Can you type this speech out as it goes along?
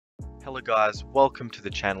Hello guys, welcome to the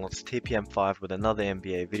channel. It's TPM5 with another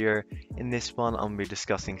NBA video. In this one, I'm going to be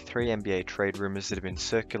discussing 3 NBA trade rumors that have been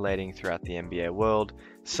circulating throughout the NBA world.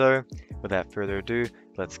 So, without further ado,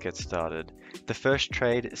 let's get started. The first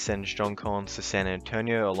trade sends John Collins to San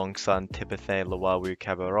Antonio alongside Timothé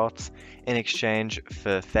Luwawu-Cabarrot in exchange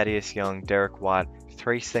for Thaddeus Young, Derek White,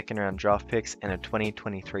 3 second-round draft picks, and a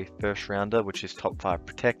 2023 first-rounder, which is top 5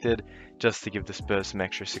 protected, just to give the Spurs some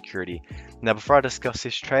extra security. Now, before I discuss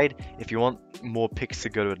this trade, if you want more picks to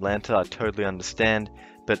go to Atlanta, I totally understand.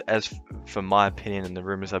 But as for my opinion and the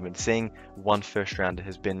rumors I've been seeing, 1 first-rounder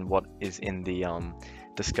has been what is in the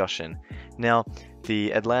discussion. Now,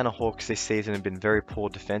 the Atlanta Hawks this season have been very poor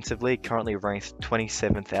defensively, currently ranked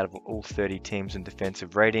 27th out of all 30 teams in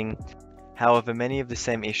defensive rating. However, many of the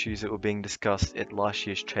same issues that were being discussed at last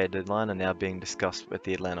year's trade deadline are now being discussed with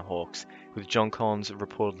the Atlanta Hawks, with John Collins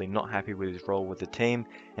reportedly not happy with his role with the team,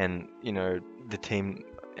 and the team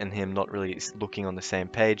and him not really looking on the same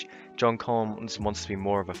page. John Collins wants to be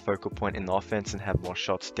more of a focal point in the offense and have more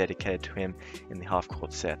shots dedicated to him in the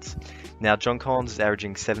half-court sets. Now, John Collins is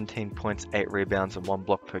averaging 17 points, 8 rebounds, and 1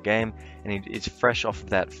 block per game, and he is fresh off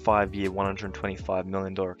of that 5-year, $125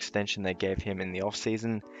 million extension they gave him in the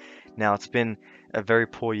offseason. Now, it's been a very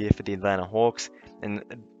poor year for the Atlanta Hawks, and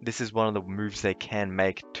this is one of the moves they can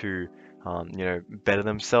make to, better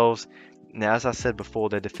themselves. Now, as I said before,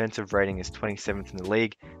 their defensive rating is 27th in the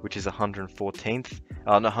league, which is 114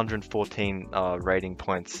 rating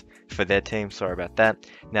points for their team. Sorry about that.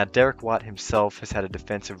 Now, Derek White himself has had a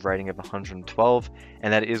defensive rating of 112,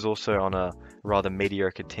 and that is also on a rather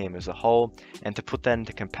mediocre team as a whole. And to put that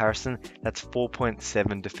into comparison, that's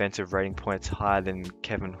 4.7 defensive rating points higher than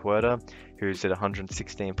Kevin Huerter, who's at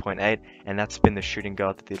 116.8, and that's been the shooting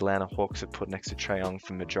guard that the Atlanta Hawks have put next to Trae Young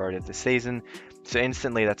for the majority of the season. So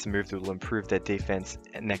instantly, that's a move that will improve their defense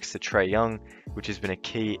next to Trae Young, which has been a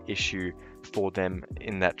key issue for them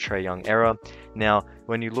in that Trae Young era. Now,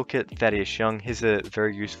 when you look at Thaddeus Young, he's a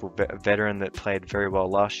very useful veteran that played very well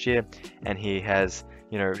last year, and he has,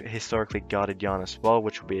 historically guarded Giannis well,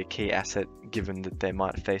 which will be a key asset given that they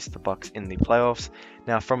might face the Bucks in the playoffs.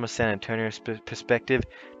 Now, from a San Antonio perspective,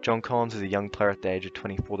 John Collins is a young player at the age of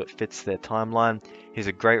 24 that fits their timeline. He's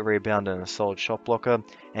a great rebounder and a solid shot blocker,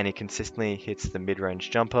 and he consistently hits the mid-range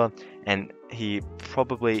jumper, and he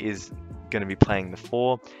probably is going to be playing the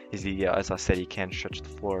 4. As I said, he can stretch the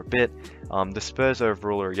floor a bit. The Spurs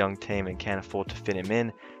overall are a young team and can afford to fit him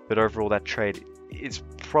in, but overall that trade is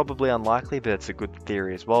probably unlikely, but it's a good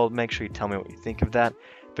theory as well. Make sure you tell me what you think of that.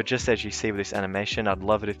 But just as you see with this animation, I'd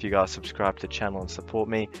love it if you guys subscribe to the channel and support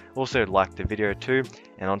me. Also, like the video too.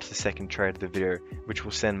 And on to the second trade of the video, which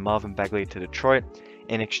will send Marvin Bagley to Detroit.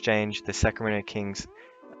 In exchange, the Sacramento Kings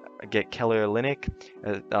get Kelly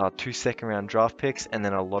Olynyk, 2 second-round draft picks, and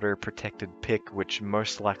then a lottery-protected pick, which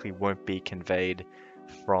most likely won't be conveyed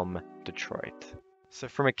from Detroit. So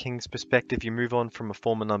from a Kings perspective, you move on from a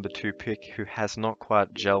former number 2 pick who has not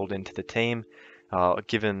quite gelled into the team,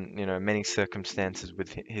 given many circumstances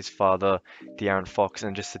with his father, De'Aaron Fox,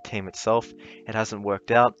 and just the team itself. It hasn't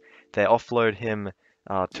worked out. They offload him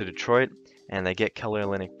to Detroit, and they get Kelly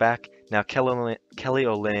Olynyk back. Now, Kelly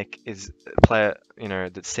Olynyk is a player,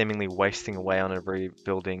 that's seemingly wasting away on a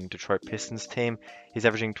rebuilding Detroit Pistons team. He's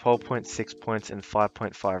averaging 12.6 points and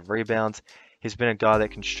 5.5 rebounds. He's been a guy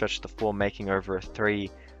that can stretch the floor, making over a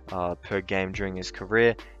 3 per game during his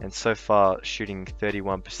career, and so far shooting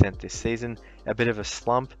 31% this season. A bit of a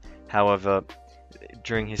slump, however,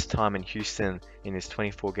 during his time in Houston, in his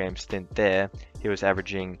 24-game stint there, he was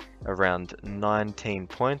averaging around 19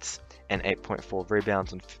 points and 8.4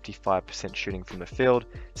 rebounds and 55% shooting from the field.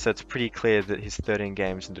 So it's pretty clear that his 13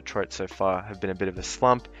 games in Detroit so far have been a bit of a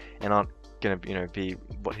slump and aren't going to be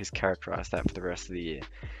what he's characterized at for the rest of the year.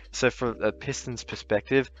 So from a Pistons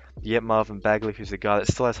perspective, you get Marvin Bagley, who's a guy that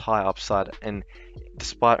still has high upside, and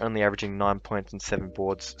despite only averaging 9 points and 7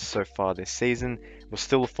 boards so far this season, was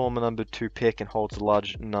still a former number 2 pick and holds a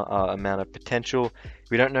large amount of potential.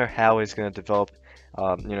 We don't know how he's going to develop.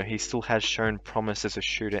 He still has shown promise as a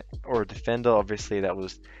shooter or a defender. Obviously, that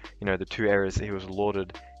was, the 2 areas that he was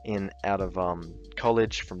lauded in out of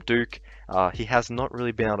college from Duke. He has not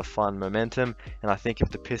really been able to find momentum, and I think if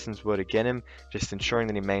the Pistons were to get him, just ensuring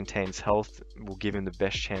that he maintains health will give him the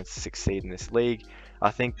best chance to succeed in this league.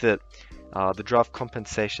 I think that the draft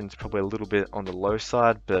compensation is probably a little bit on the low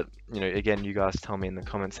side, but again, you guys tell me in the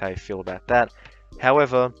comments how you feel about that.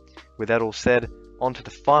 However, with that all said, on to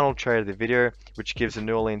the final trade of the video, which gives the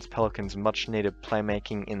New Orleans Pelicans much needed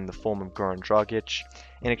playmaking in the form of Goran Dragic.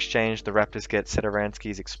 In exchange, the Raptors get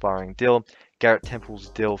Satoransky's expiring deal, Garrett Temple's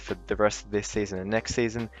deal for the rest of this season and next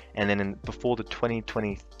season, and then before the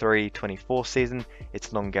 2023-24 season,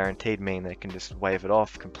 it's non-guaranteed, meaning they can just waive it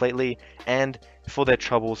off completely. And for their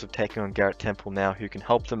troubles of taking on Garrett Temple now, who can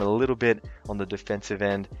help them a little bit on the defensive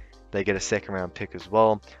end, they get a second round pick as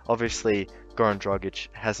well. Obviously, Goran Dragic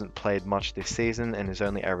hasn't played much this season and has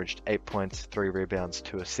only averaged 8 points, 3 rebounds,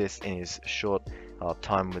 2 assists in his short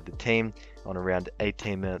time with the team on around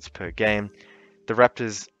 18 minutes per game. The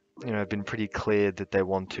Raptors, have been pretty clear that they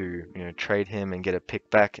want to, trade him and get a pick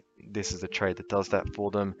back. This is the trade that does that for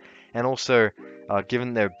them. And also,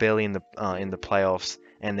 given they're barely in the playoffs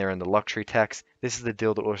and they're in the luxury tax, this is the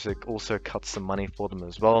deal that also cuts some money for them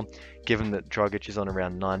as well. Given that Dragic is on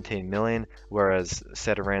around 19 million, whereas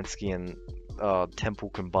Satoransky and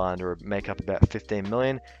Temple combined or make up about 15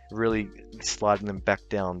 million, really sliding them back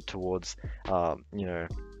down towards,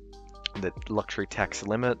 the luxury tax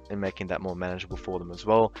limit and making that more manageable for them as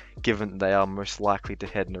well, given they are most likely to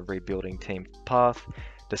head in a rebuilding team path,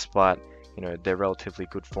 despite their relatively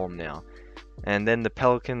good form now. And then the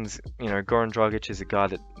Pelicans, Goran Dragic is a guy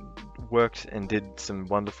that worked and did some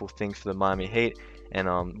wonderful things for the Miami Heat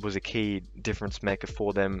and was a key difference maker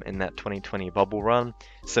for them in that 2020 bubble run.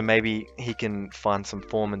 So maybe he can find some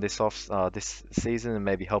form in this season and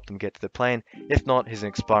maybe help them get to the plane. If not, he's an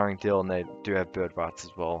expiring deal and they do have bird rights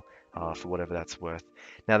as well, for whatever that's worth.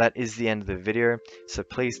 Now that is the end of the video, so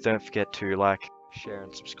please don't forget to like, share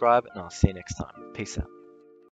and subscribe, and I'll see you next time. Peace out.